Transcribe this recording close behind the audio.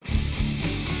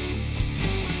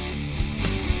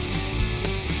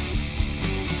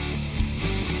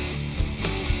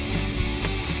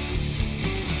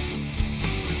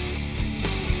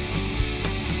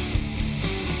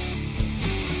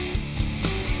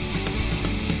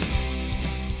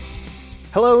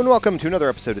Hello and welcome to another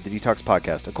episode of the Detox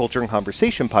Podcast, a culture and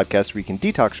conversation podcast where you can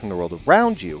detox from the world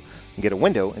around you and get a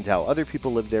window into how other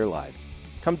people live their lives.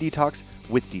 Come detox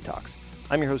with Detox.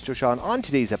 I'm your host, Oshan. On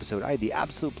today's episode, I had the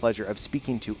absolute pleasure of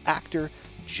speaking to actor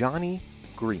Johnny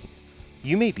Green.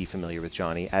 You may be familiar with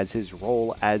Johnny as his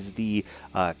role as the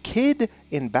kid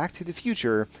in Back to the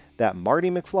Future that Marty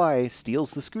McFly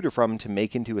steals the scooter from to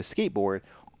make into a skateboard.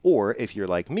 Or if you're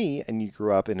like me and you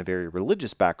grew up in a very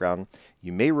religious background,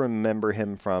 you may remember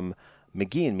him from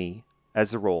McGee and Me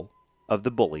as the role of the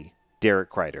bully,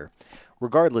 Derek Kreider.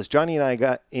 Regardless, Johnny and I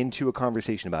got into a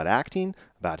conversation about acting,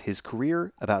 about his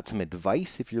career, about some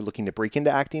advice if you're looking to break into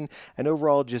acting, and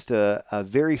overall just a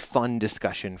very fun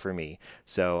discussion for me.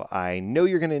 So I know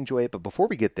you're going to enjoy it, but before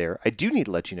we get there, I do need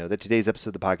to let you know that today's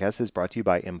episode of the podcast is brought to you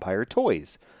by Empire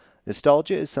Toys.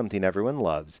 Nostalgia is something everyone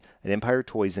loves, and Empire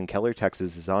Toys in Keller,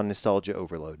 Texas is on nostalgia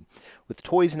overload. With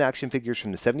toys and action figures from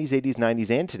the 70s, 80s,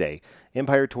 90s, and today,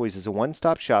 Empire Toys is a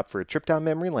one-stop shop for a trip down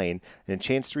memory lane and a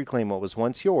chance to reclaim what was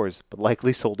once yours, but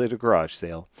likely sold at a garage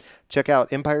sale. Check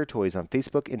out Empire Toys on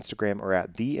Facebook, Instagram, or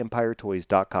at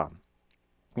theempiretoys.com.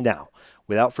 Now,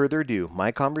 without further ado,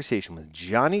 my conversation with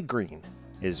Johnny Green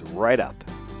is right up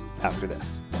after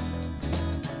this.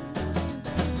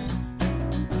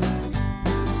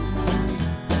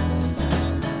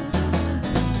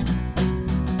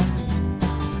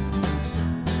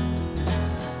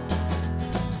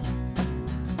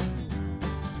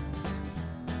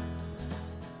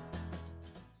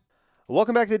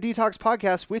 Welcome back to the Detox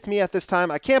Podcast. With me at this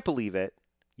time, I can't believe it.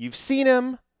 You've seen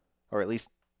him, or at least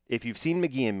if you've seen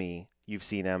McGee and Me, you've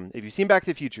seen him. If you've seen Back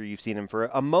to the Future, you've seen him for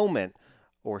a moment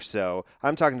or so.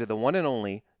 I'm talking to the one and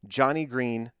only Johnny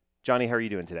Green. Johnny, how are you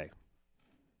doing today?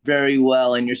 Very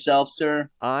well. And yourself, sir?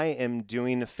 I am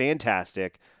doing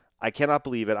fantastic. I cannot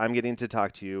believe it. I'm getting to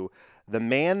talk to you. The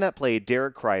man that played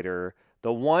Derek Kreider,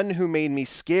 the one who made me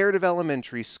scared of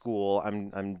elementary school.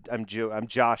 I'm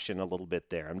joshing a little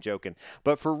bit there. I'm joking.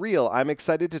 But for real, I'm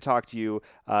excited to talk to you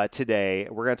today.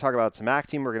 We're going to talk about some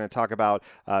acting. We're going to talk about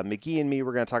McGee and Me.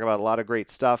 We're going to talk about a lot of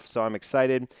great stuff. So I'm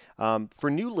excited.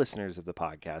 For new listeners of the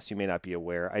podcast, you may not be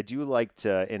aware, I do like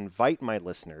to invite my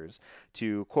listeners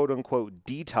to quote unquote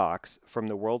detox from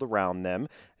the world around them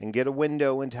and get a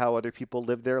window into how other people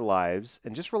live their lives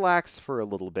and just relax for a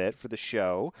little bit for the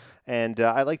show. And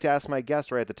I like to ask my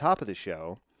guest right at the top of the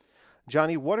show,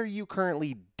 Johnny, what are you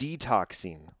currently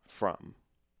detoxing from?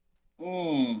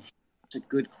 It's a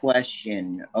good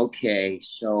question. Okay,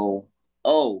 so,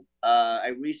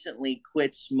 I recently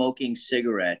quit smoking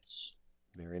cigarettes.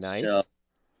 Very nice. So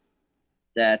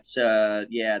that's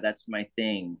my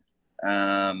thing.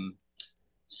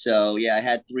 So yeah, I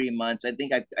had 3 months. I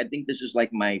think this is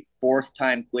like my fourth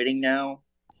time quitting now.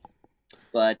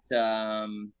 But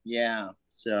yeah,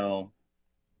 so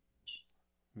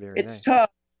it's nice. Tough.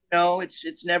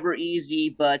 It's never easy,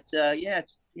 but yeah,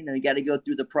 it's you got to go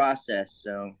through the process.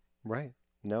 So right.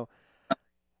 No,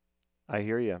 I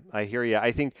hear you.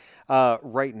 I think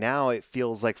right now it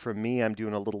feels like for me, I'm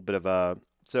doing a little bit of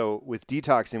so with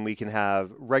detoxing, we can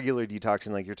have regular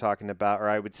detoxing like you're talking about, or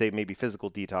I would say maybe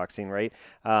physical detoxing, right?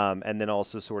 And then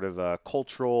also sort of a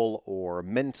cultural or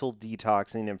mental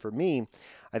detoxing. And for me,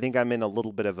 I think I'm in a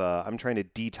little bit of I'm trying to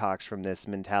detox from this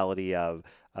mentality of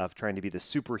trying to be the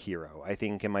superhero. I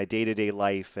think in my day-to-day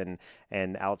life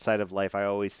and outside of life, I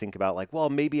always think about like, well,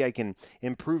 maybe I can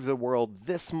improve the world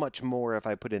this much more if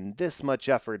I put in this much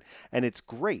effort. And it's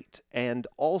great. And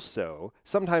also,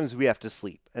 sometimes we have to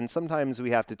sleep. And sometimes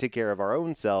we have to take care of our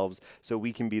own selves so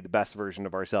we can be the best version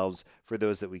of ourselves for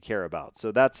those that we care about.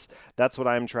 So that's what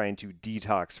I'm trying to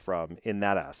detox from in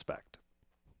that aspect.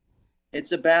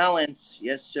 It's a balance.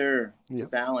 Yes, sir. It's a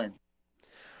balance.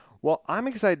 Well, I'm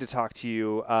excited to talk to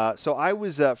you. So I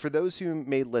was, for those who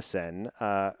may listen,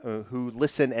 who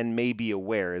listen and may be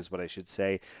aware is what I should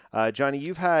say. Johnny,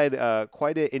 you've had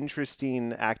quite an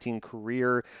interesting acting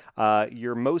career.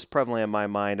 You're most prevalent in my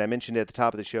mind. I mentioned it at the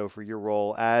top of the show for your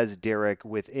role as Derek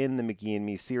within the McGee and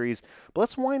Me series. But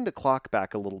let's wind the clock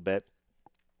back a little bit.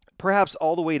 Perhaps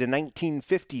all the way to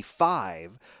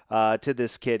 1955 to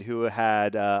this kid who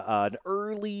had an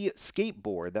early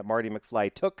skateboard that Marty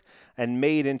McFly took and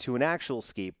made into an actual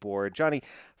skateboard. Johnny,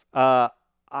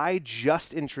 I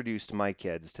just introduced my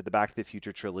kids to the Back to the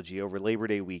Future trilogy over Labor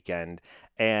Day weekend,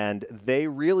 and they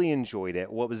really enjoyed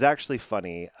it. What was actually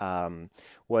funny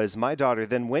was my daughter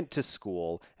then went to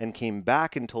school and came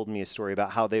back and told me a story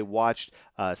about how they watched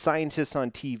scientists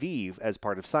on TV as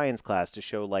part of science class to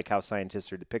show like how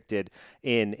scientists are depicted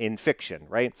in fiction,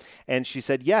 right? And she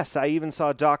said, yes, I even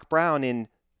saw Doc Brown in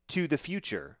To the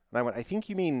Future. And I went, I think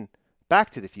you mean Back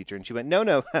to the Future. And she went,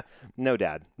 no,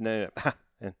 Dad, no.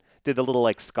 and did the little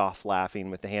like scoff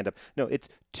laughing with the hand up. No, it's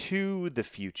to the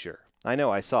future. I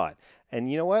know, I saw it.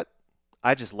 And you know what?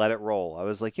 I just let it roll. I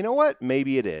was like, you know what?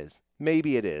 Maybe it is.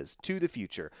 Maybe it is to the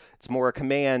future. It's more a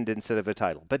command instead of a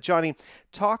title. But Johnny,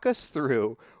 talk us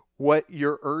through what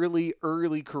your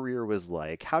early career was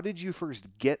like. How did you first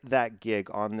get that gig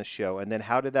on the show, and then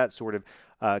how did that sort of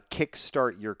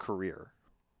kickstart your career?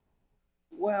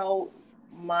 Well,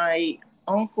 my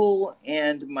uncle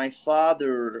and my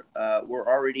father were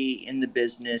already in the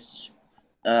business,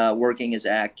 working as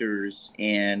actors,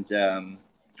 and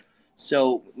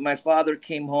so my father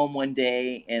came home one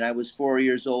day, and I was 4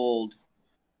 years old,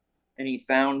 and he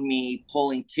found me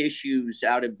pulling tissues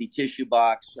out of the tissue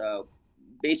box,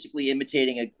 basically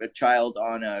imitating a child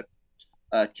on a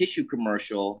tissue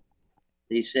commercial.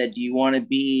 They said, "Do you want to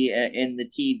be in the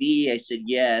TV?" I said,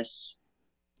 "Yes."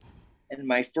 And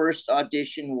my first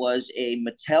audition was a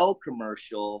Mattel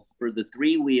commercial for the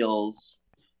three wheels.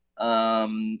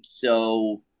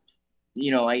 So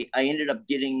I ended up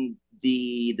getting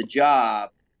the job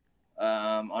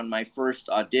on my first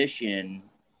audition,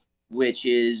 which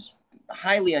is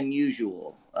highly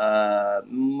unusual.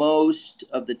 Most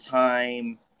of the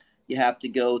time, you have to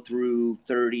go through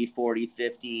 30, 40,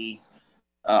 50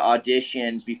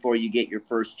 auditions before you get your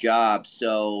first job.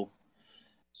 So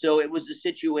it was a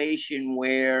situation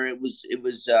where it was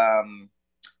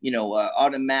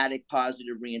automatic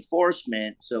positive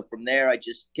reinforcement. So from there, I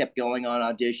just kept going on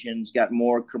auditions, got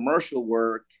more commercial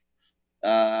work,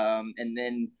 and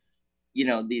then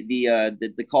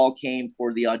the call came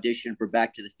for the audition for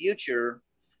Back to the Future,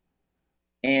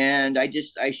 and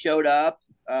I showed up.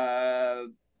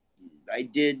 I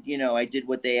did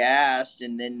what they asked,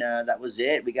 and then that was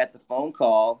it. We got the phone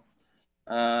call.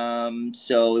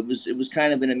 So it was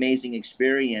kind of an amazing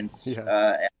experience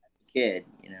Yeah. as a kid.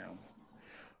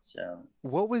 So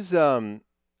What was all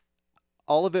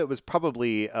of it was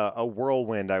probably a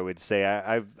whirlwind, I would say.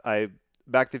 I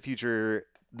Back to the Future,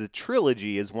 the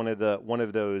trilogy is one of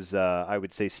those I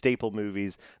would say staple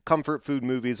movies, comfort food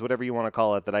movies, whatever you want to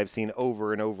call it, that I've seen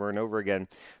over and over and over again.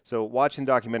 So watching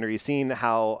the documentary, seeing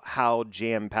how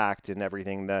jam packed and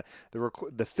everything the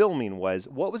filming was.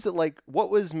 What was it like? What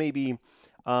was maybe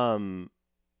um,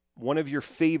 one of your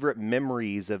favorite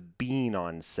memories of being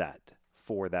on set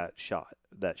for that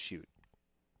shoot?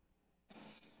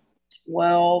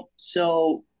 well,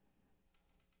 so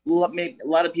maybe a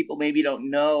lot of people maybe don't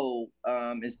know,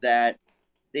 is that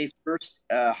they first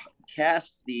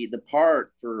cast the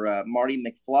part for Marty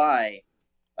McFly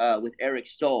with Eric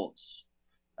Stoltz.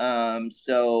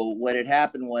 So what had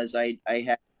happened was I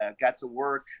had got to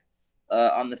work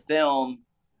on the film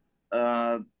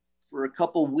uh, for a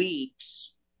couple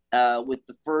weeks with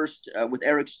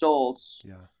Eric Stoltz,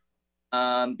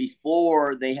 Yeah.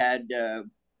 before they had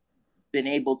been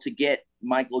able to get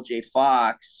Michael J.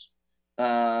 Fox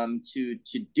to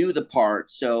do the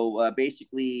part. So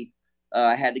basically,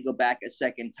 I had to go back a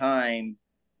second time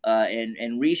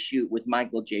and reshoot with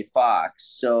Michael J.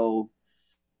 Fox. So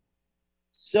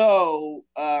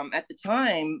at the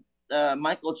time,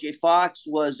 Michael J. Fox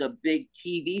was a big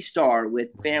TV star with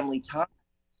Right. Family Ties,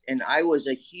 and I was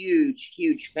a huge,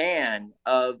 huge fan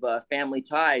of Family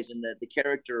Ties and the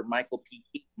character Michael P.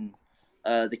 Keaton,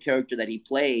 the character that he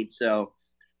played. So,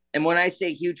 and when I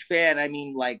say huge fan, I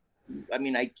mean like,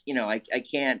 I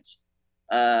can't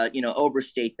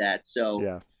overstate that. So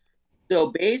Yeah. so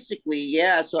basically,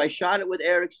 yeah. So I shot it with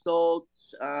Eric Stoltz.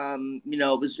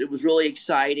 It was really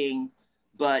exciting,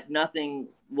 but nothing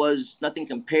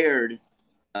compared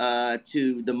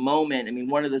to the moment. I mean,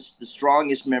 one of the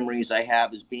strongest memories I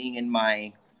have is being in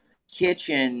my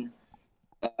kitchen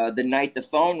the night the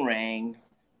phone rang,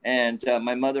 and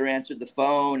my mother answered the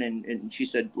phone, and she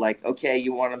said like, "Okay,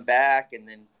 you want him back?" And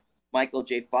then Michael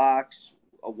J. Fox,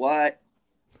 a what?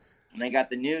 And I got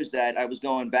the news that I was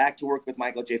going back to work with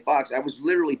Michael J. Fox. I was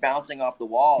literally bouncing off the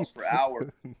walls for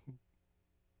hours.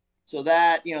 So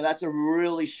that's a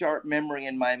really sharp memory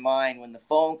in my mind when the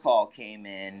phone call came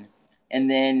in. And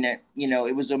then,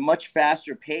 it was a much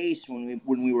faster pace when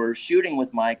we were shooting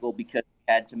with Michael, because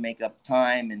we had to make up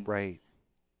time, and Right.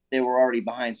 they were already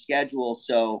behind schedule.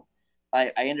 So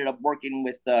I ended up working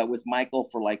with Michael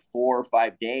for like 4 or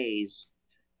 5 days.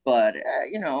 But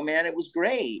man, it was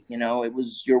great. It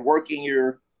was you're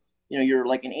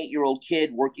like an 8-year-old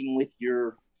kid working with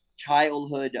your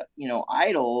childhood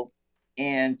idol,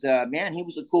 and man, he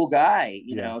was a cool guy.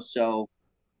 Yeah. So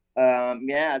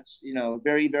yeah, it's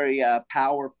very very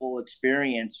powerful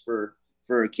experience for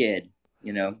a kid.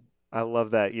 I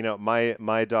love that. You know,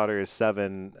 my daughter is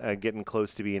 7, getting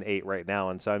close to being 8 right now,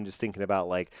 and so I'm just thinking about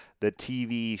like the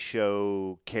TV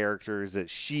show characters that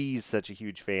she's such a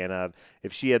huge fan of.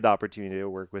 If she had the opportunity to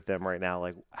work with them right now,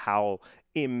 like how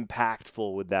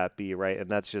impactful would that be, right? And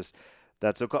that's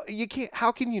so cool. You can't.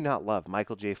 How can you not love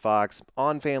Michael J. Fox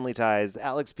on Family Ties,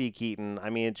 Alex P. Keaton? I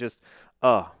mean, it just,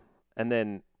 oh, and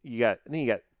then you got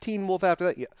Teen Wolf after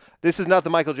that. Yeah, this is not the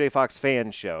Michael J. Fox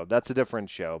fan show. That's a different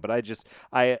show. But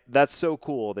I that's so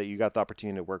cool that you got the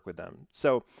opportunity to work with them.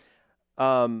 So,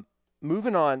 um,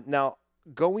 moving on now,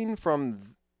 going from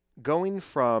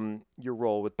your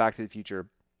role with Back to the Future,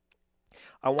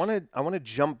 I want to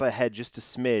jump ahead just a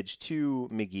smidge to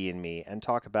McGee and Me and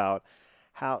talk about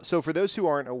how. So for those who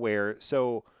aren't aware,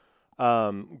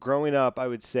 growing up, I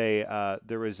would say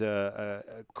there was a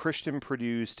Christian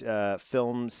produced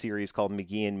film series called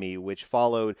McGee and Me, which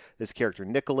followed this character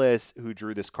Nicholas, who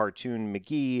drew this cartoon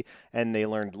McGee, and they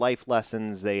learned life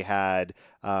lessons. They had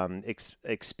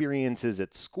experiences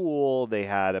at school. They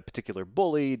had a particular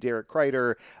bully, Derek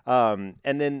Kreider, and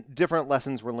then different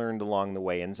lessons were learned along the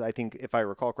way. And so I think, if I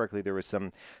recall correctly, there was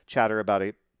some chatter about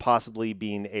it possibly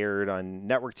being aired on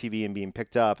network TV and being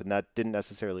picked up, and that didn't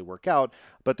necessarily work out.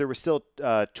 But there were still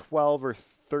 12 or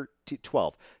 13,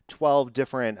 12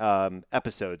 different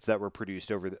episodes that were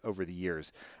produced over the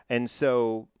years. And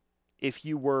so if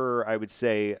you were, I would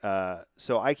say,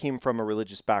 so I came from a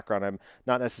religious background. I'm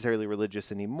not necessarily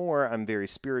religious anymore. I'm very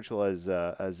spiritual as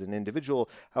an individual.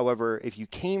 However, if you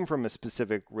came from a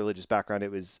specific religious background,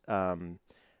 it was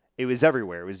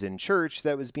everywhere. It was in church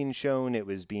that was being shown. It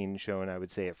was being shown, I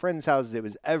would say, at friends' houses. It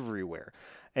was everywhere.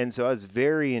 And so I was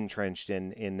very entrenched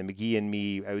in the McGee and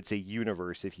Me, I would say,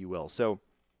 universe, if you will. So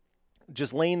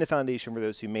just laying the foundation for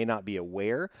those who may not be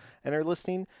aware and are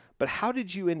listening, but how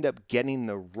did you end up getting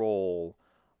the role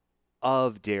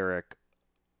of Derek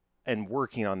and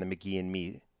working on the McGee and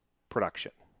Me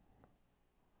production?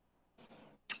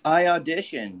 I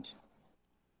auditioned.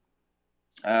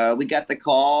 We got the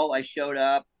call. I showed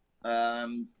up.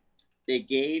 Um, they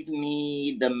gave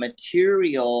me the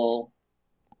material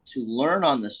to learn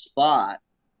on the spot,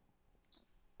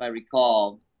 if I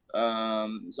recall. It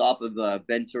was off of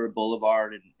Ventura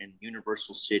Boulevard in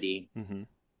Universal City. Mm-hmm.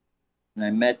 And I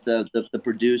met the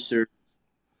producer.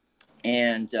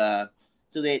 And so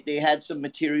they had some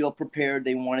material prepared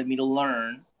they wanted me to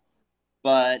learn.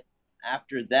 But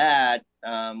after that,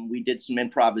 we did some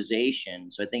improvisation.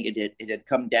 So I think it had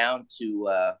come down to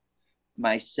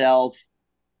myself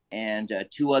and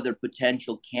two other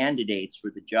potential candidates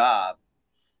for the job.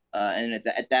 And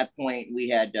at that point, we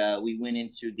went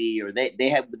into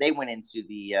they went into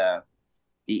the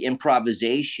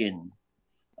improvisation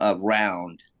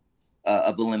round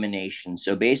of elimination.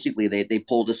 So basically, they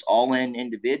pulled us all in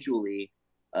individually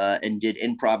and did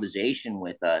improvisation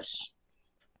with us.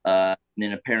 And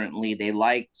then apparently they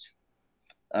liked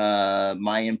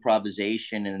my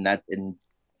improvisation, and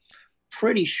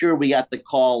pretty sure we got the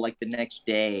call like the next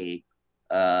day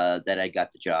that I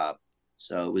got the job.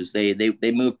 So it was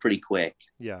they moved pretty quick.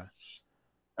 Yeah.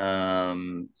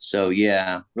 So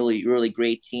yeah, really really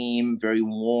great team, very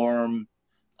warm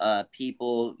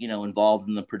people, involved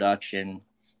in the production.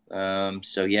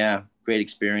 So yeah, great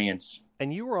experience.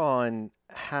 And you were on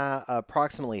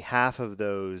approximately half of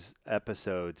those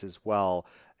episodes as well.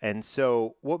 And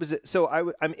so, what was it? So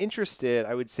I'm interested,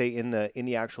 I would say, in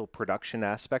the actual production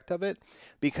aspect of it,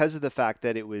 because of the fact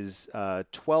that it was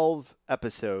 12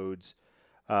 episodes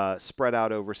spread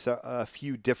out over a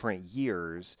few different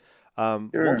years.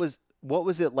 Sure. What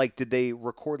was it like? Did they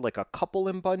record like a couple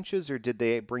in bunches, or did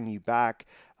they bring you back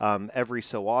every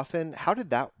so often? How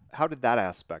did that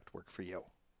aspect work for you?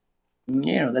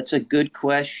 That's a good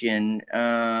question.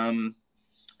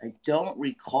 I don't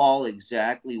recall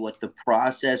exactly what the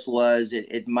process was.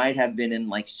 It might have been in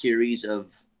like series of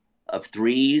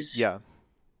threes, Yeah.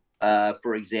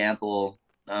 for example.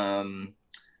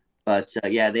 But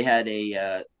yeah, they had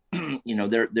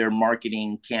their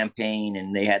marketing campaign,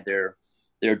 and they had their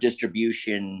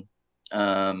distribution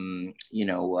plan.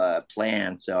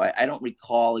 So I don't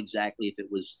recall exactly if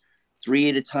it was three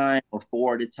at a time or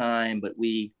four at a time, but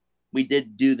we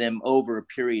did do them over a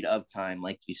period of time,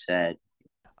 like you said.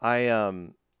 I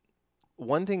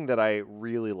One thing that I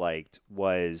really liked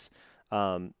was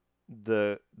um,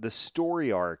 the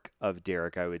story arc of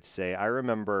Derek. I would say I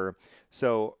remember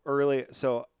so early.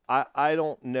 So I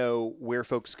don't know where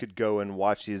folks could go and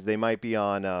watch these. They might be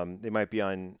on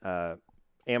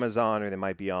Amazon, or they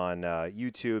might be on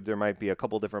YouTube. There might be a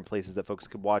couple different places that folks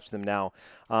could watch them now.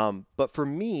 But for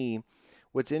me,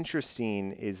 what's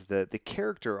interesting is the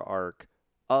character arc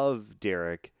of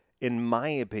Derek in my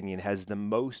opinion, has the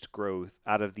most growth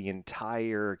out of the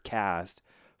entire cast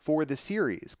for the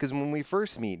series. Because when we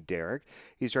first meet Derek,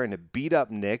 he's trying to beat up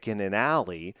Nick in an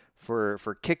alley for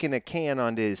kicking a can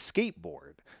onto his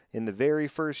skateboard in the very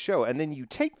first show. And then you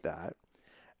take that,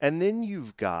 and then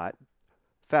you've got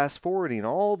fast forwarding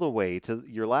all the way to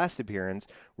your last appearance,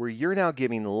 where you're now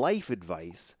giving life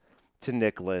advice to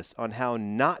Nicholas on how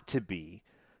not to be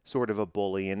sort of a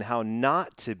bully and how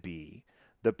not to be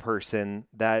the person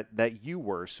that you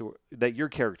were, so that your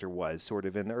character was sort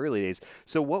of in the early days.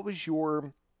 So what was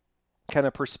your kind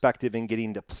of perspective in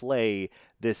getting to play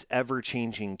this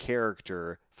ever-changing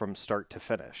character from start to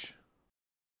finish?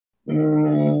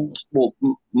 Well,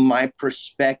 my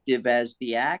perspective as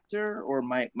the actor, or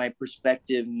my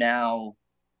perspective now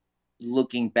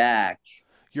looking back.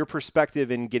 Your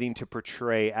perspective in getting to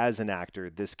portray as an actor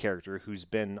this character who's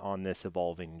been on this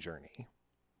evolving journey.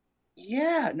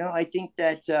 Yeah, no, I think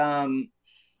that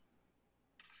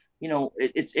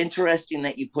it's interesting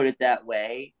that you put it that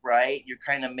way, right? You're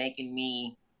kind of making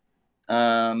me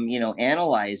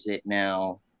analyze it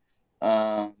now.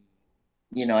 Um,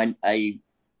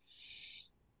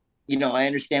 I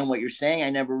understand what you're saying. I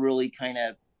never really kind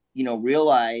of,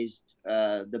 realized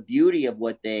the beauty of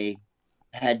what they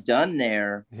had done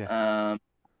there. Yeah.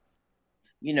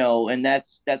 And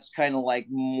that's kind of like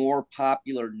more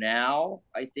popular now,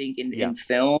 I think, Yeah. in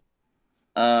film.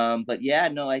 But yeah,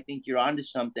 no, I think you're onto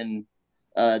something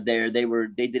there.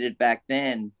 They did it back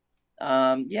then.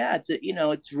 Yeah,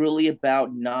 it's really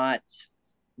about not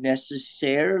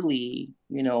necessarily,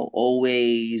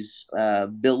 always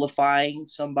vilifying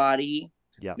somebody,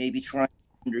 Yeah. maybe trying to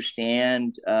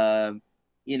understand, their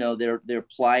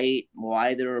plight,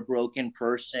 why they're a broken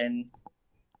person,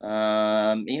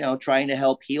 trying to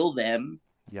help heal them.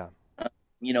 Yeah.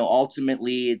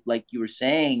 Ultimately, like you were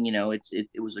saying,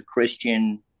 it was a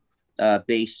Christian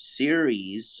based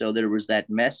series, so there was that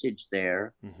message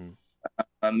there. Mm-hmm.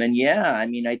 And yeah, I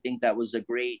mean, I think that was a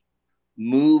great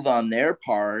move on their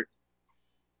part,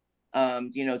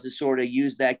 to sort of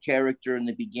use that character in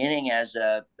the beginning as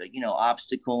a,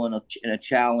 obstacle and a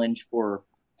challenge for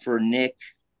Nick,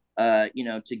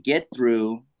 to get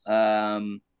through.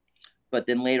 But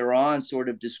then later on, sort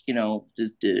of just,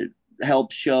 to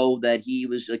help show that he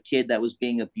was a kid that was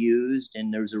being abused,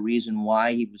 and there's a reason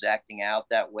why he was acting out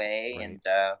that way. Right.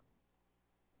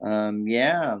 And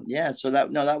yeah. So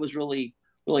that was really,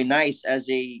 really nice as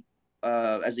a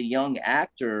young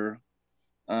actor.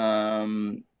 For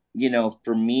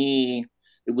me,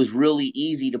 it was really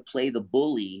easy to play the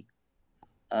bully,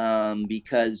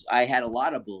 because I had a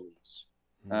lot of bullies.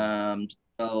 Mm.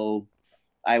 So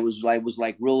I was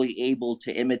like really able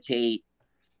to imitate,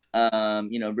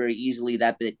 very easily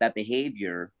that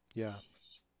behavior. Yeah.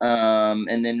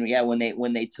 And then yeah,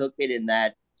 when they took it in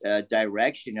that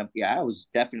direction, yeah, I was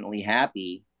definitely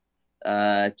happy to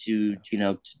Yeah.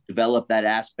 to develop that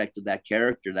aspect of that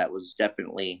character. That was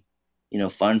definitely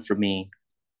fun for me.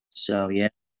 So yeah.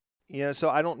 Yeah, so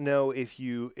I don't know if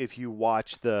you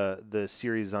watch the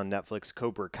series on Netflix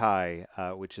Cobra Kai,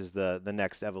 which is the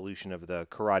next evolution of the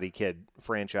Karate Kid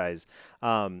franchise.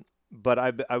 But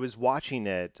I was watching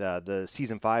it. The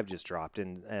season 5 just dropped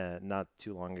in not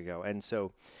too long ago, and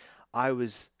so I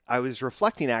was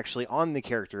reflecting actually on the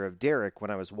character of Derek when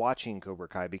I was watching Cobra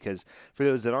Kai, because for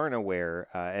those that aren't aware,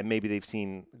 and maybe they've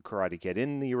seen Karate Kid,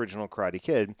 in the original Karate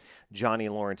Kid, Johnny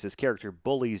Lawrence's character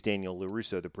bullies Daniel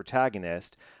LaRusso, the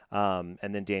protagonist, and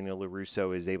then Daniel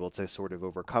LaRusso is able to sort of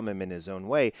overcome him in his own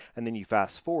way. And then you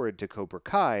fast forward to Cobra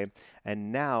Kai,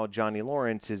 and now Johnny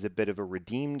Lawrence is a bit of a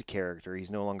redeemed character.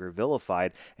 He's no longer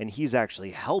vilified, and he's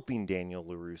actually helping Daniel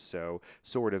LaRusso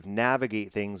sort of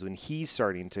navigate things when he's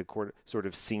starting to sort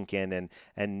of sink in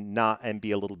and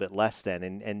be a little bit less than.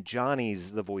 And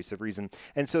Johnny's the voice of reason.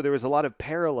 And so there was a lot of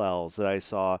parallels that I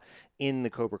saw in the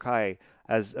Cobra Kai,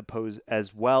 as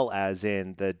well as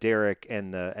in the Derek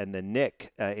and the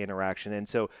Nick interaction. And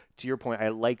so to your point, I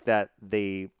like that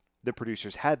the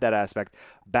producers had that aspect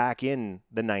back in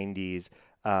the 90s,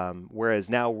 whereas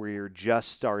now we're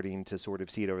just starting to sort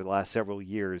of see it over the last several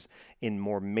years in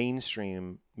more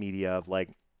mainstream media of like,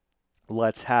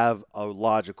 let's have a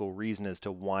logical reason as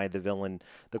to why the villain,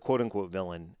 the quote unquote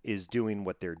villain, is doing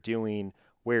what they're doing.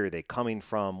 Where are they coming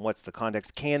from? What's the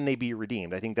context? Can they be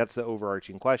redeemed? I think that's the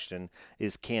overarching question,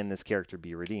 is can this character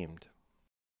be redeemed?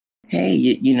 Hey,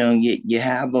 you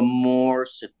have a more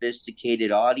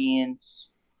sophisticated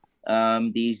audience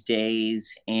these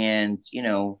days, and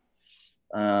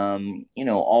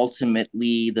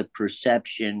ultimately the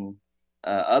perception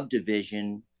of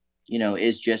division,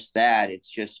 is just that. It's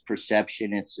just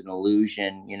perception. It's an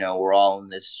illusion. We're all in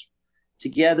this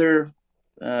together.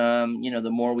 The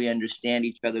more we understand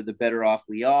each other, the better off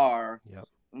we are. Yep.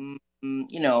 Mm,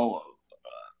 you know,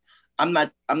 I'm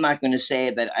not going to say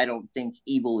that I don't think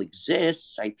evil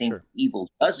exists. I think Sure. evil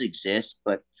does exist,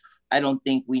 but I don't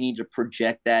think we need to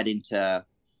project that into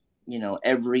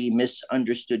every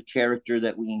misunderstood character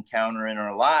that we encounter in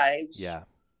our lives. Yeah.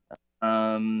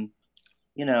 Um,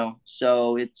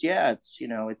 so it's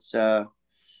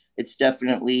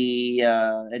definitely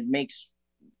it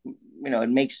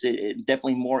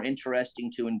definitely more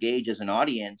interesting to engage as an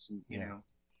audience. And, Yeah.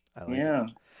 I like it. yeah.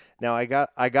 Now I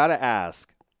gotta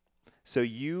ask. So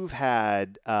you've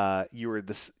had you were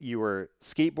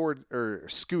skateboard or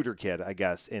scooter kid, I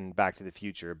guess, in Back to the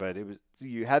Future, but it was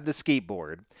you had the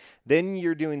skateboard. Then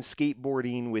you're doing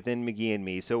skateboarding within McGee and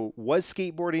Me. So was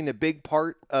skateboarding a big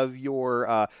part of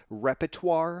your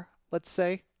repertoire, let's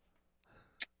say?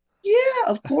 Yeah,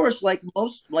 of course. Like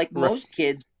Right. most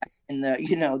kids in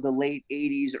the late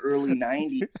 '80s, early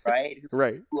 '90s, right?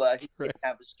 Right. Who didn't Right.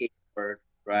 have a skateboard,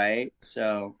 right?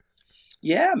 So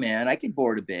yeah, man, I could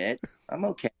board a bit. I'm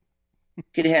okay.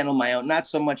 Could handle my own. Not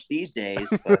so much these days,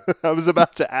 but I was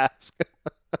about to ask.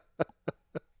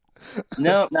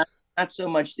 no, not so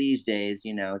much these days.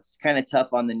 It's kind of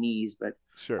tough on the knees, but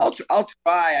Sure. I'll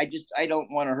try. I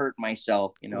don't want to hurt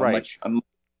myself. Right. I'm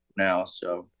now,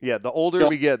 so Yeah, the older don't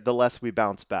we get, the less we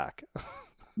bounce back.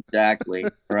 exactly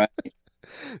right.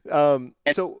 And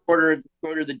So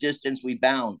shorter the distance we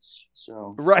bounce.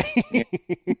 So right. yeah.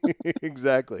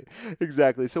 Exactly.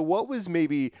 Exactly. So what was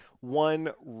maybe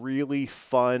one really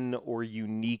fun or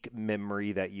unique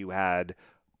memory that you had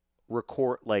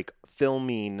record like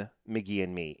filming McGee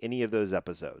and Me? Any of those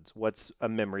episodes? What's a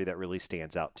memory that really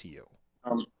stands out to you?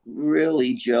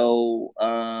 Really, Joe,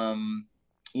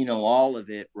 all of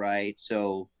it, right?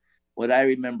 So, what I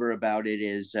remember about it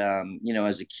is,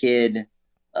 as a kid,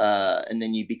 and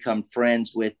then you become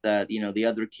friends with, the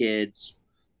other kids.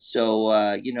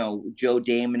 So, Joe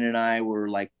Damon and I were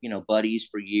like, buddies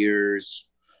for years.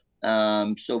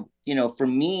 So, for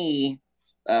me,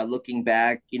 looking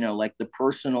back, like the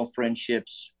personal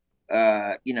friendships,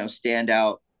 stand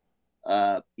out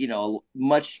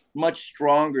much much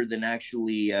stronger than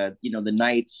actually the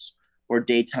nights or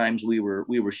daytimes we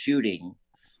were shooting.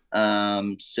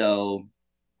 So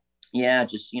yeah,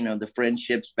 just the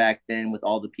friendships back then with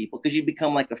all the people, because you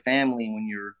become like a family when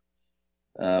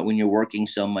you're working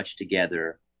so much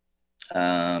together.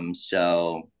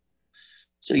 So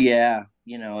yeah,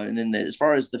 and then as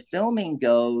far as the filming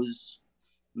goes,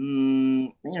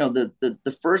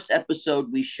 the first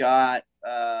episode we shot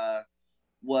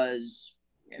was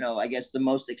I guess the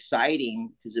most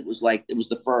exciting, because it was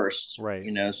the first, Right.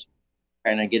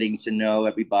 kind of getting to know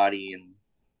everybody. And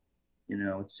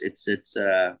it's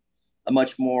a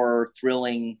much more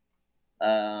thrilling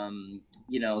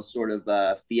sort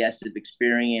of fiesta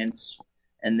experience.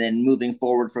 And then moving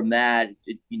forward from that,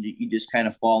 you just kind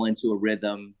of fall into a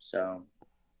rhythm. So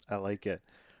I like it.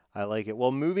 I like it.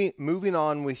 Well, moving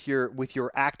on with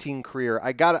your acting career,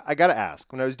 I gotta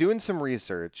ask. When I was doing some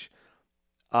research,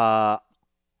 uh,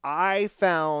 I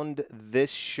found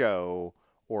this show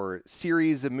or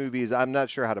series of movies, I'm not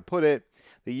sure how to put it,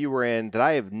 that you were in that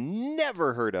I have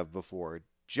never heard of before.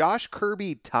 Josh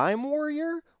Kirby Time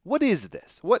Warrior? What is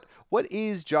this? What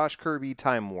is Josh Kirby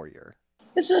Time Warrior?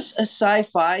 it's a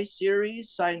sci-fi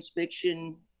series, science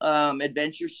fiction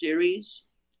adventure series.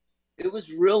 It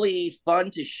was really fun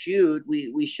to shoot.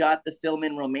 We shot the film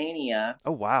in Romania.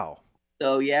 Oh wow.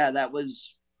 So yeah, that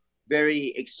was very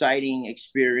exciting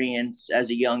experience as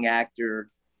a young actor.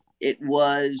 It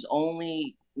was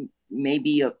only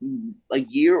maybe a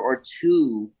year or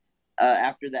two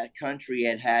after that country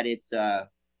had its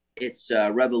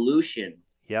revolution.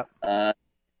 Yep.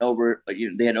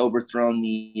 They had overthrown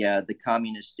the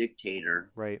communist dictator.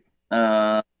 Right.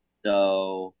 Uh,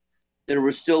 so there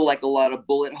were still like a lot of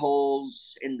bullet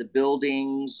holes in the Oh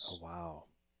buildings. wow.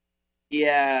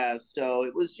 Yeah, so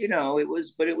it was, you're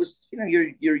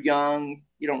young,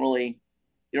 you don't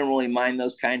really mind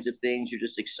those kinds of things. You're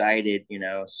just excited.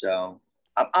 So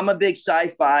I'm a big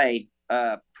sci-fi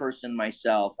person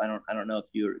myself. I don't know if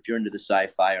you're into the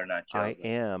sci-fi or not, I Joe. But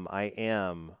am. I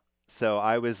am. So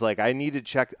I was like, I need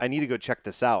to go check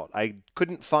this out. I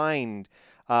couldn't find.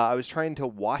 I was trying to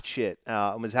watch it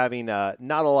and was having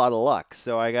not a lot of luck.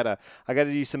 So I gotta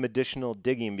do some additional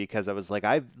digging because I was like,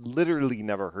 I've literally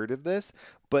never heard of this.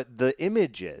 But the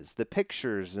images, the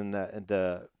pictures, and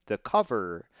the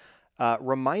cover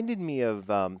reminded me of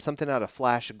something out of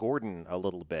Flash Gordon a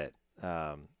little bit.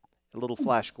 A little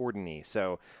Flash Gordon-y.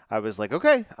 So I was like,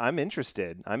 okay, I'm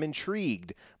interested. I'm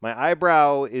intrigued. My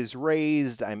eyebrow is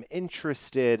raised. I'm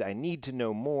interested. I need to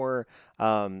know more.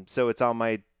 So it's on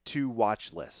my to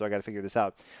watch list. So I got to figure this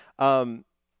out. Um,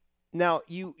 Now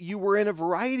you were in a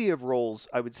variety of roles,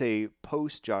 I would say,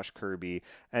 post Josh Kirby,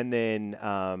 and then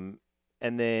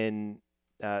and then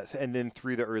and then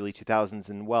through the early 2000s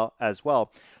and well as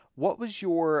well. What was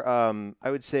your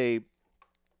I would say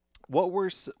what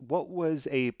was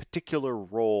a particular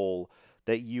role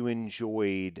that you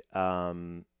enjoyed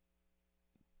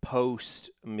post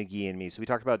McGee and Me? So we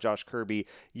talked about Josh Kirby.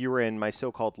 You were in My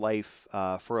So-Called Life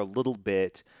for a little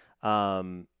bit.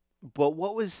 But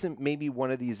what was maybe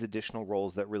one of these additional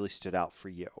roles that really stood out for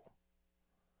you?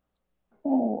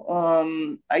 Oh,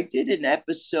 I did an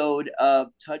episode of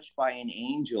Touched by an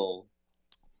Angel.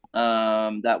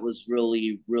 That was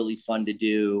really fun to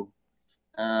do.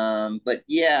 But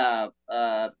yeah,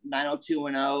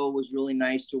 90210 was really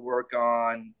nice to work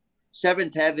on.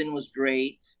 Seventh Heaven was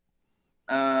great.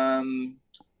 Um,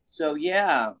 so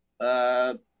yeah,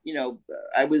 I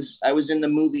was in the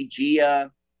movie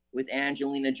Gia with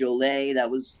Angelina Jolie.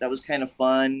 That was kind of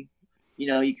fun.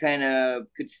 You kind of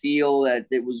could feel that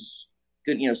it was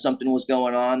good. Something was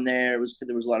going on there. There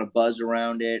was a lot of buzz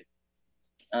around it.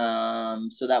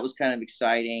 So that was kind of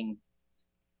exciting.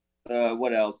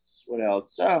 What else? What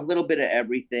else? A little bit of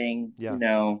everything. Yeah, You I like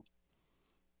know.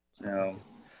 it.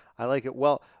 I like it.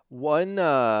 Well, one,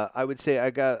 I would say I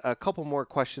got a couple more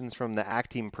questions from the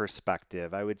acting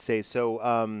perspective. I would say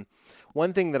so.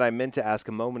 One thing that I meant to ask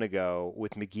a moment ago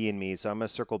with McGee and Me, so I'm going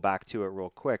to circle back to it real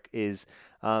quick, is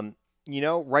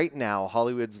right now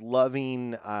Hollywood's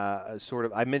loving sort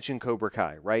of. I mentioned Cobra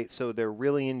Kai, right? So they're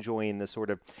really enjoying the sort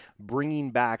of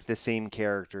bringing back the same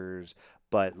characters,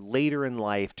 but later in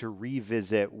life to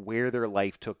revisit where their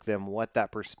life took them, what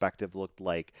that perspective looked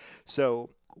like. So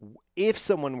if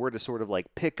someone were to sort of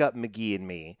like pick up McGee and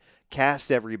Me,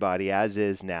 cast everybody as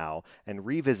is now, and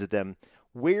revisit them,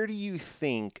 where do you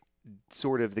think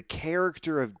sort of the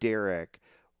character of Derek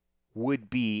would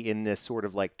be in this sort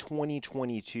of like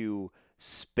 2022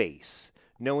 space?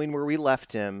 Knowing where we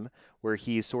left him, where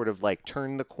he's sort of like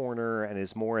turned the corner and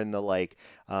is more in the like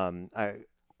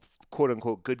quote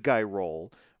unquote good guy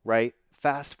role, right?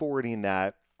 Fast forwarding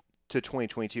that to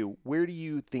 2022, where do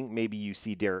you think maybe you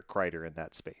see Derek Kreider in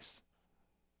that space?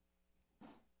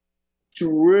 It's a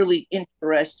really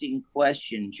interesting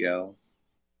question, Joe.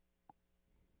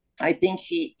 I think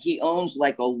he owns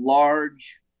like a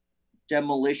large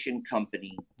demolition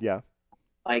company. Yeah.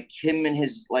 Like him and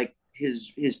his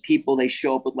people, they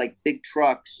show up with like big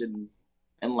trucks and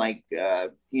like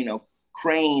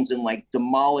cranes and like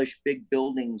demolish big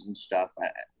buildings and stuff.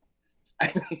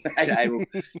 I, I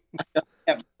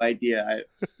have no idea.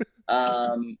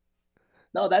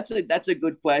 No, that's a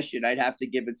good question. I'd have to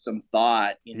give it some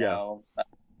thought. Yeah.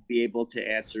 Be able to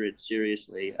answer it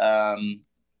seriously.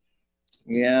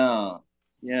 Yeah,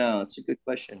 yeah, it's a good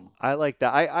question. I like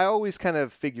that. I always kind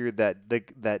of figured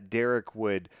that Derek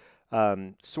would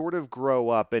sort of grow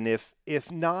up, and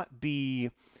if not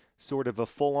be sort of a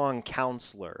full on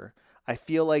counselor, I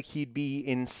feel like he'd be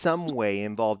in some way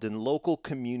involved in local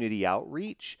community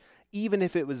outreach, even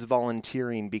if it was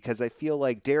volunteering, because I feel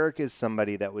like Derek is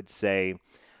somebody that would say,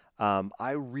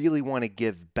 I really want to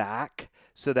give back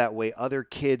so that way other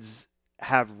kids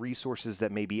have resources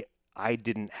that maybe I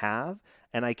didn't have,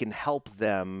 and I can help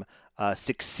them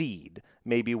succeed.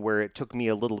 Maybe where it took me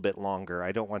a little bit longer.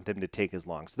 I don't want them to take as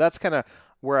long. So that's kind of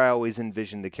where I always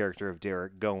envisioned the character of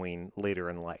Derek going later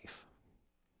in life.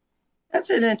 That's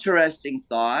an interesting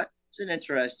thought. It's an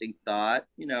interesting thought.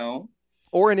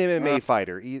 Or an Uh, MMA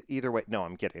fighter. Either way. No,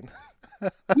 I'm kidding.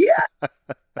 yeah,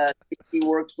 he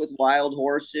works with wild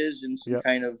horses and some Yep.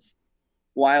 kind of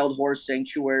wild horse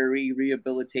sanctuary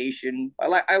rehabilitation. I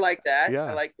like that. I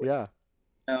Yeah. like what Yeah.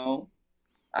 you know.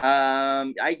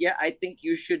 I think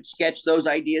you should sketch those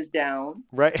ideas down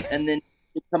Right. and then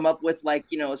come up with like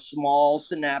a small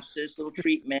synopsis, little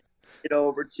treatment, it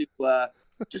over to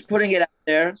just putting it out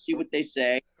there, see what they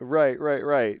say. Right. Right.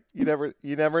 Right. You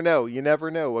never know. You never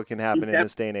know what can You happen in never,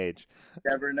 this day and age.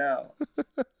 never know.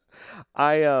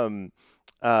 I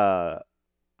uh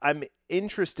I'm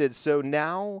interested. So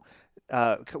now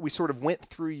we sort of went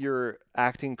through your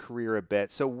acting career a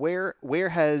bit. So where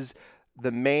has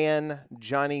the man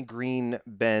Johnny Green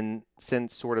been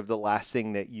since sort of the last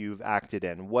thing that you've acted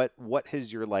in? What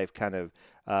has your life kind of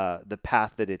the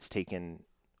path that it's taken?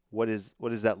 What does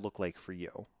that look like for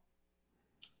you?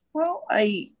 Well,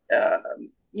 I've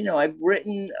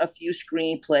written a few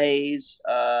screenplays.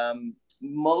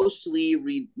 Most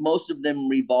of them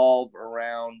revolve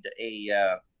around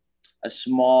a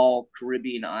small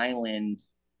Caribbean island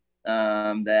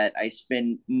that I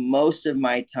spend most of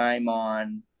my time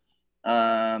on.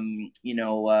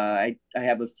 I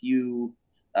have a few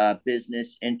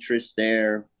business interests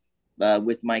there.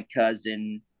 with my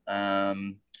cousin.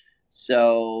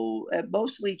 So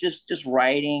mostly just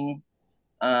writing.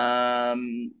 I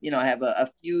have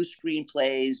a few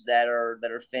screenplays that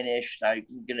are finished. I'm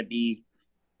going to be,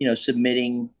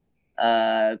 submitting,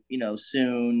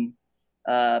 soon.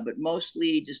 But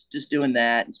mostly just doing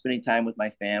that and spending time with my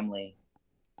family.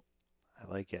 I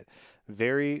like it.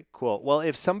 Very cool. Well,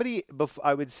 if somebody,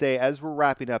 I would say, as we're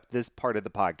wrapping up this part of the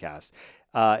podcast,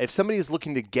 if somebody is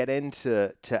looking to get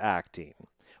into acting,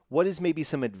 what is maybe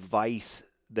some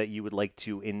advice that you would like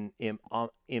to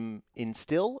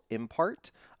instill,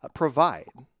 impart,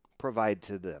 provide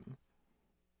to them?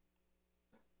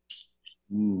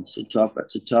 It's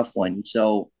a tough one.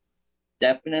 So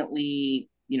definitely,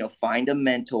 find a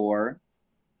mentor.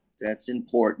 That's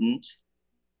important.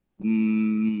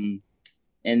 Mm,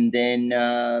 and then,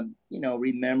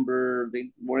 remember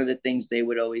one of the things they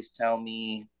would always tell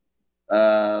me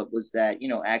was that,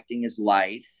 acting is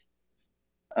life.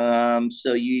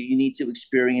 So you need to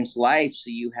experience life so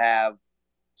you have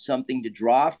something to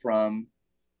draw from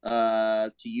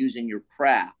to use in your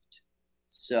craft.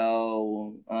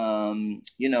 So,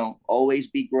 always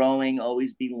be growing,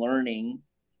 always be learning.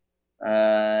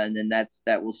 And then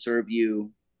that will serve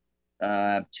you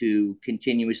to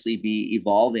continuously be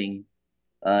evolving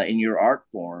in your art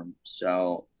form.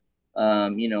 So,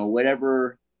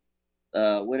 whatever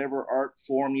art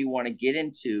form you want to get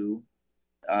into,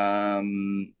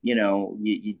 you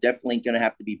definitely going to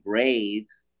have to be brave.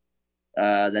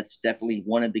 That's definitely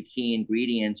one of the key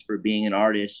ingredients for being an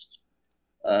artist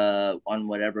on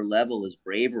whatever level is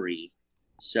bravery.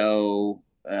 So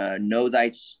know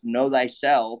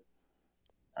thyself.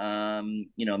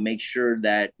 Make sure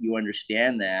that you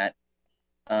understand that,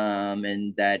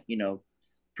 and that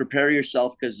prepare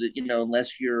yourself because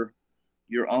unless your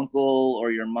uncle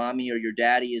or your mommy or your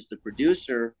daddy is the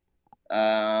producer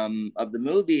of the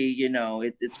movie,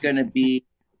 it's going to be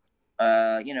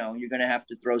you're going to have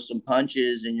to throw some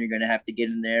punches and you're going to have to get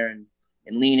in there and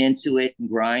lean into it and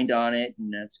grind on it.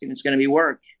 And it's going to be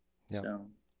work. Yeah. So,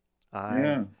 I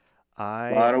yeah, a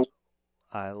I lot of,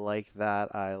 I like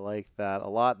that. I like that a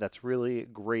lot. That's really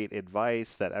great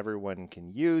advice that everyone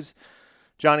can use.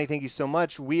 Johnny, thank you so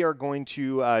much. We are going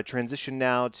to transition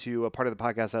now to a part of the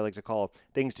podcast I like to call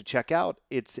Things to Check Out.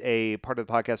 It's a part of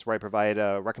the podcast where I provide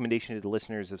a recommendation to the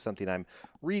listeners of something I'm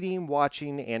reading,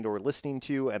 watching, and or listening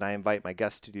to, and I invite my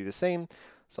guests to do the same.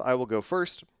 So I will go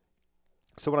first.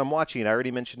 So what I'm watching, I already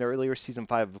mentioned earlier, season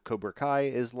 5 of Cobra Kai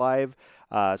is live.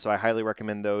 So I highly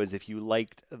recommend those. If you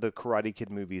liked the Karate Kid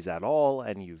movies at all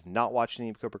and you've not watched any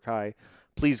of Cobra Kai,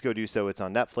 please go do so. It's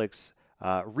on Netflix.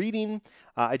 Reading,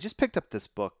 I just picked up this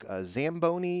book,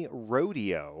 Zamboni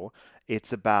Rodeo.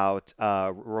 It's about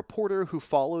a reporter who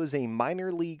follows a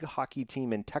minor league hockey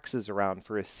team in Texas around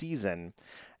for a season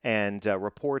and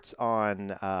reports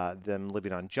on them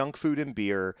living on junk food and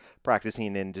beer,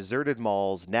 practicing in deserted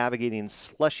malls, navigating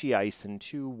slushy ice in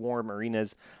two warm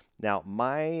arenas. Now,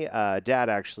 my dad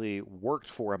actually worked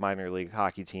for a minor league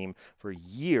hockey team for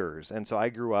years, and so I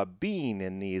grew up being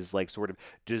in these like sort of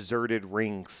deserted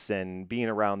rinks and being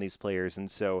around these players, and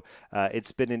so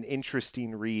it's been an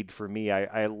interesting read for me.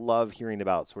 I love hearing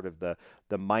about sort of the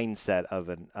mindset of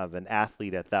an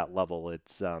athlete at that level.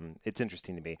 It's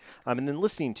interesting to me. And then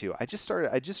listening to, I just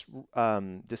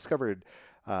discovered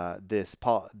this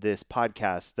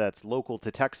podcast that's local to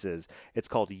Texas. It's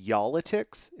called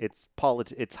Y'all-itics. It's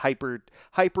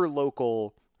hyper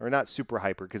local, or not super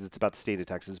hyper because it's about the state of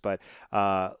Texas, but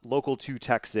local to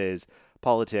Texas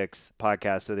politics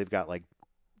podcast. So they've got like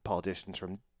politicians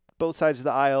from both sides of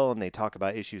the aisle and they talk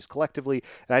about issues collectively.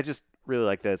 And I just really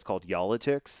like that it's called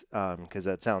Y'all-itics because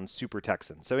that sounds super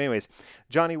Texan. So anyways,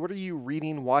 Johnny, what are you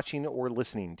reading, watching, or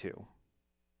listening to?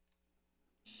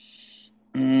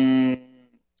 mm,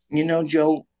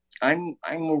 Joe, I'm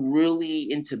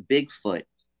really into Bigfoot.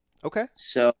 Okay.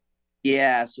 So,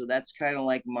 yeah, so that's kind of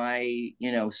like my,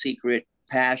 secret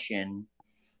passion.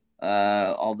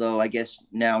 Although I guess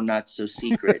now not so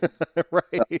secret.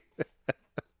 Right.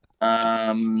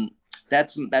 Um,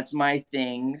 that's my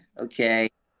thing. Okay.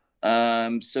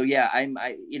 So yeah,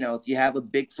 if you have a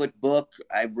Bigfoot book,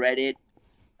 I've read it.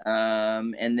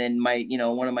 And then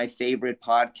one of my favorite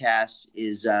podcasts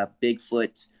is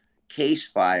Bigfoot Case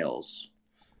Files.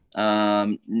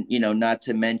 Not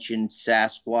to mention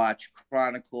Sasquatch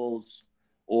Chronicles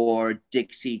or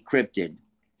Dixie Cryptid.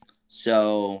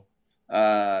 So,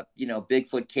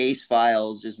 Bigfoot Case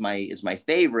Files is my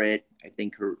favorite. I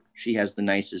think she has the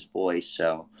nicest voice.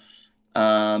 So,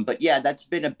 but yeah, that's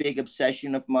been a big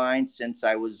obsession of mine since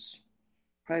I was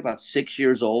probably about 6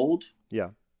 years old.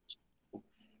 Yeah.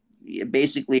 Yeah,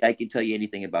 basically, I can tell you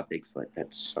anything about Bigfoot.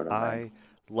 That's sort of my. I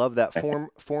Love that.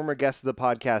 Former guest of the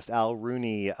podcast, Al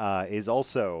Rooney, is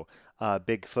also a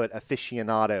Bigfoot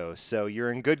aficionado. So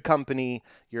you're in good company.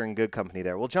 You're in good company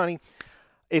there. Well, Johnny,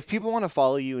 if people want to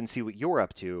follow you and see what you're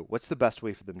up to, what's the best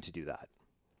way for them to do that?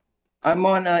 I'm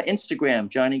on Instagram,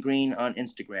 Johnny Green on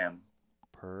Instagram.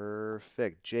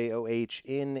 Perfect.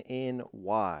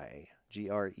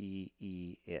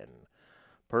 JohnnyGreen.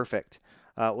 Perfect.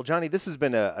 Well, Johnny, this has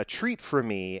been a treat for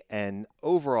me and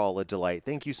overall a delight.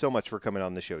 Thank you so much for coming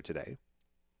on the show today.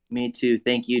 Me too.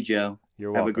 Thank you, Joe.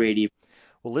 You're welcome. Have a great evening.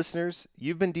 Well, listeners,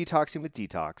 you've been detoxing with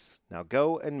Detox. Now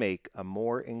go and make a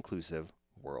more inclusive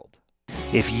world.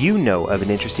 If you know of an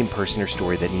interesting person or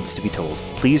story that needs to be told,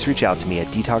 please reach out to me at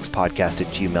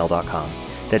detoxpodcast@gmail.com.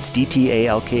 That's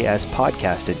DTALKS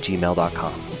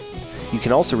podcast@gmail.com. You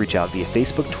can also reach out via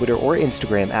Facebook, Twitter, or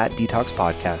Instagram at Detox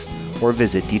Podcast, or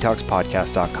visit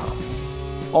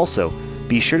detoxpodcast.com. Also,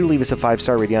 be sure to leave us a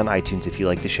 5-star rating on iTunes if you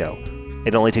like the show.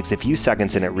 It only takes a few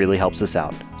seconds and it really helps us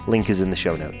out. Link is in the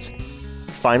show notes.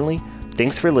 Finally,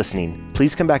 thanks for listening.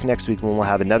 Please come back next week when we'll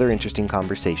have another interesting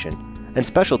conversation. And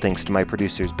special thanks to my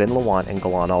producers Ben Lawant and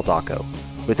Galan Aldaco.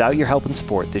 Without your help and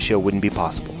support, this show wouldn't be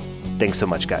possible. Thanks so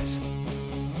much, guys.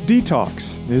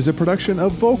 Detox is a production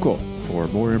of Vocal. For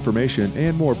more information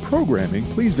and more programming,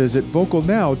 please visit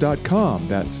vocalnow.com.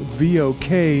 That's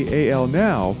VOKAL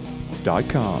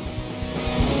now.com.